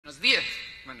Buenos días.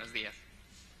 Buenos días.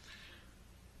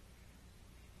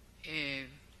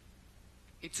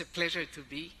 It's a pleasure to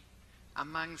be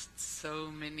amongst so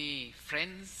many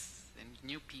friends and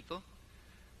new people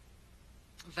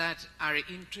that are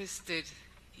interested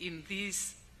in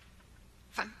this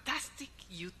fantastic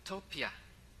utopia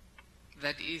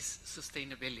that is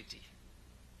sustainability.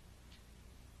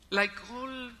 Like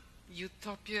all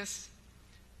utopias,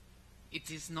 it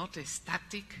is not a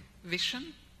static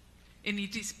vision, and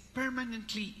it is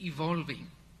permanently evolving.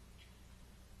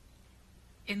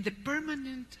 And the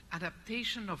permanent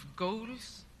adaptation of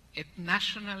goals at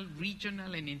national,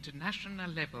 regional, and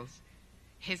international levels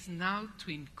has now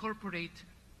to incorporate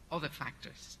other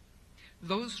factors,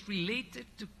 those related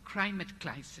to climate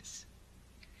crisis,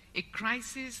 a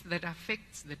crisis that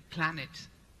affects the planet,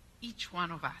 each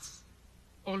one of us,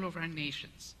 all of our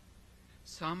nations.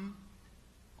 Some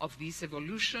of this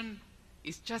evolution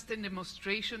is just a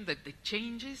demonstration that the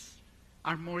changes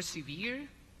are more severe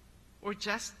or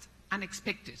just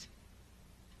unexpected.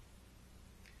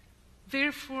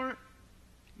 Therefore,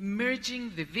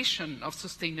 merging the vision of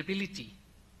sustainability,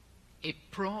 a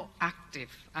proactive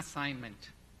assignment,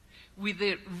 with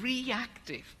a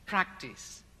reactive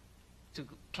practice to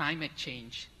climate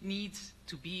change needs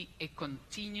to be a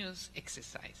continuous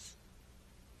exercise.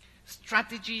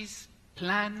 Strategies,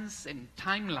 plans, and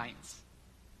timelines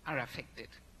are affected.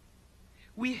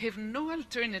 We have no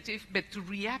alternative but to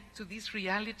react to this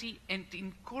reality and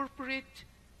incorporate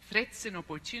threats and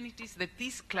opportunities that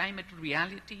this climate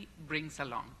reality brings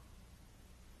along.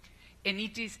 And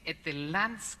it is at the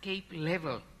landscape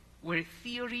level where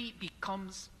theory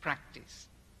becomes practice,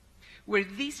 where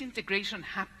this integration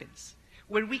happens,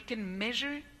 where we can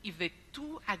measure if the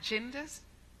two agendas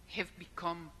have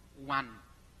become one.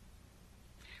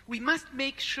 We must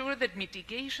make sure that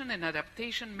mitigation and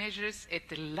adaptation measures at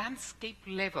the landscape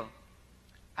level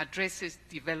addresses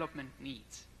development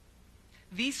needs.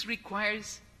 This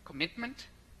requires commitment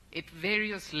at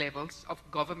various levels of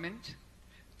government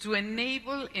to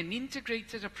enable an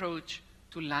integrated approach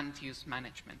to land use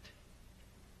management.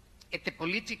 At the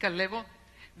political level,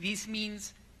 this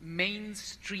means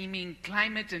mainstreaming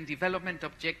climate and development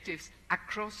objectives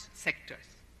across sectors.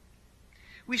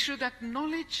 We should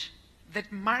acknowledge that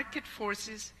market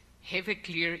forces have a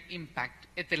clear impact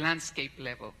at the landscape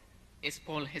level, as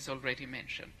Paul has already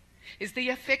mentioned, as they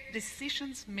affect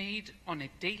decisions made on a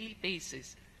daily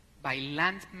basis by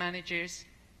land managers,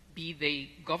 be they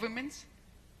governments,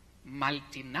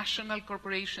 multinational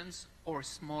corporations, or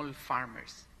small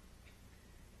farmers.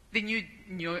 The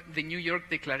New York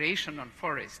Declaration on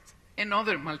Forests and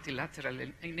other multilateral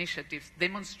initiatives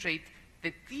demonstrate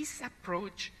that this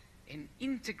approach, an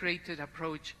integrated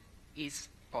approach, is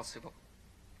possible.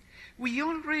 We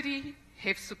already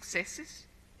have successes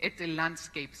at the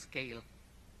landscape scale.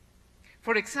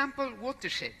 For example,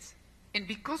 watersheds. And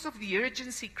because of the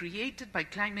urgency created by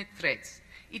climate threats,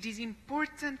 it is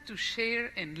important to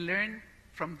share and learn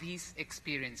from these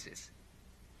experiences,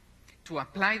 to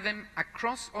apply them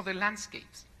across other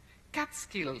landscapes.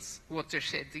 Catskills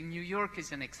watershed in New York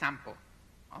is an example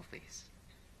of this.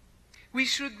 We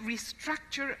should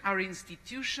restructure our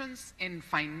institutions and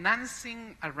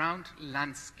financing around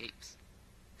landscapes.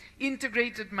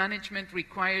 Integrated management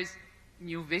requires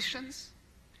new visions,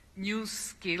 new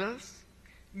skills,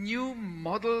 new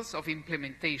models of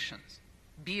implementations,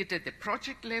 be it at the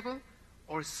project level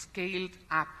or scaled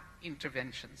up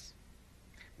interventions.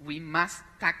 We must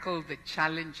tackle the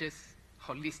challenges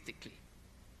holistically.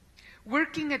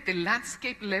 Working at the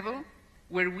landscape level,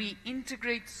 where we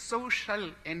integrate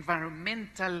social,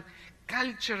 environmental,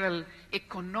 cultural,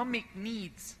 economic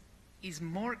needs, is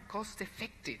more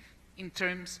cost-effective in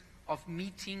terms of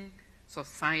meeting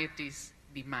society's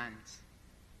demands.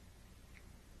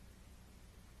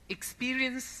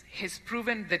 Experience has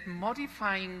proven that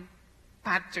modifying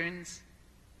patterns,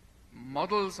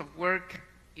 models of work,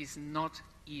 is not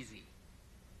easy.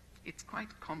 It's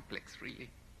quite complex, really.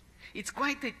 It's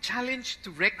quite a challenge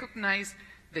to recognize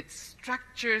that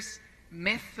structures,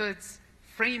 methods,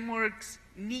 frameworks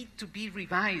need to be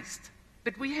revised.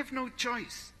 But we have no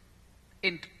choice.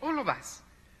 And all of us,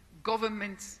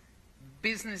 governments,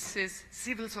 businesses,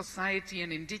 civil society,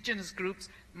 and indigenous groups,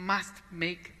 must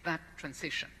make that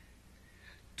transition.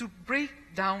 To break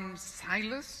down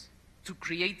silos, to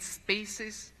create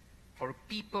spaces for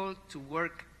people to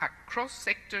work across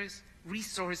sectors,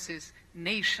 resources,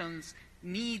 nations,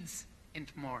 needs, and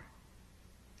more.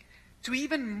 To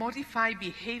even modify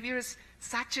behaviors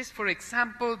such as, for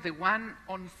example, the one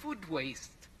on food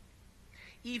waste.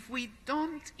 If we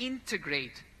don't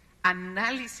integrate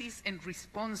analysis and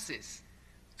responses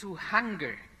to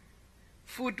hunger,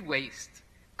 food waste,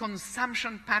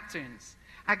 consumption patterns,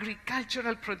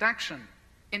 agricultural production,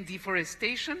 and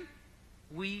deforestation,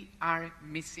 we are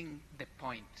missing the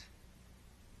point.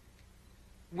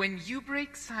 When you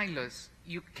break silos,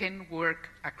 you can work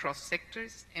across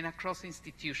sectors and across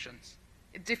institutions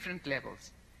at different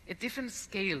levels, at different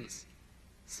scales,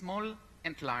 small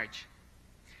and large.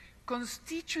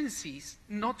 Constituencies,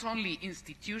 not only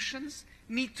institutions,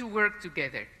 need to work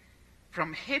together,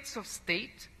 from heads of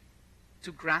state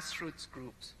to grassroots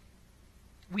groups.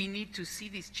 We need to see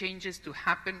these changes to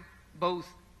happen both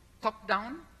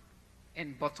top-down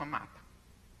and bottom-up.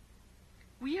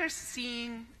 We are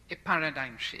seeing a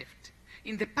paradigm shift.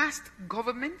 In the past,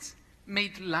 governments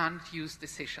made land use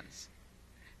decisions.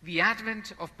 The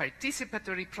advent of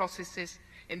participatory processes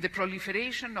and the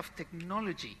proliferation of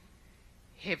technology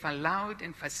have allowed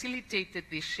and facilitated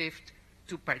this shift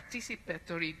to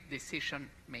participatory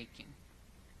decision-making.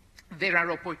 There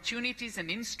are opportunities and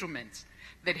instruments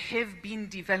that have been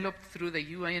developed through the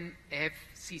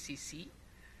UNFCCC,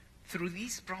 through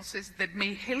this process, that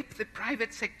may help the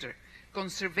private sector,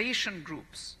 conservation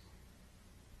groups.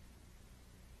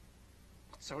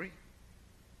 Sorry,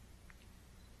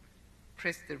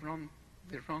 pressed the wrong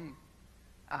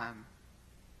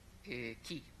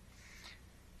key.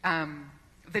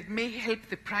 That may help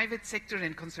the private sector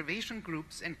and conservation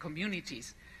groups and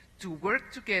communities to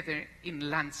work together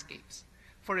in landscapes.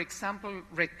 For example,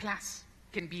 REDD+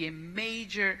 can be a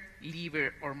major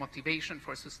lever or motivation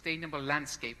for sustainable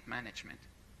landscape management.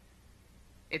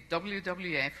 At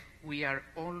WWF, we are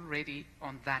already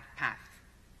on that path.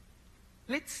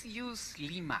 Let's use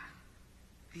Lima,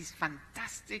 this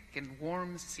fantastic and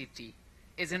warm city,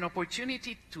 as an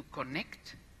opportunity to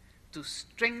connect, to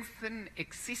strengthen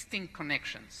existing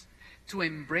connections, to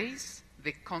embrace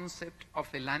the concept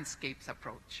of the landscapes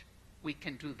approach. We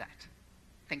can do that.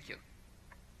 Thank you.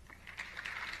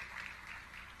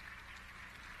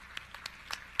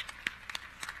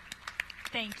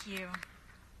 Thank you.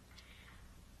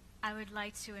 I would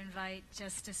like to invite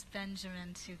Justice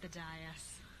Benjamin to the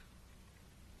dais.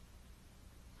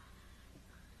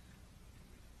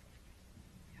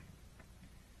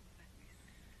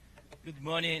 Good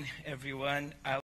morning, everyone.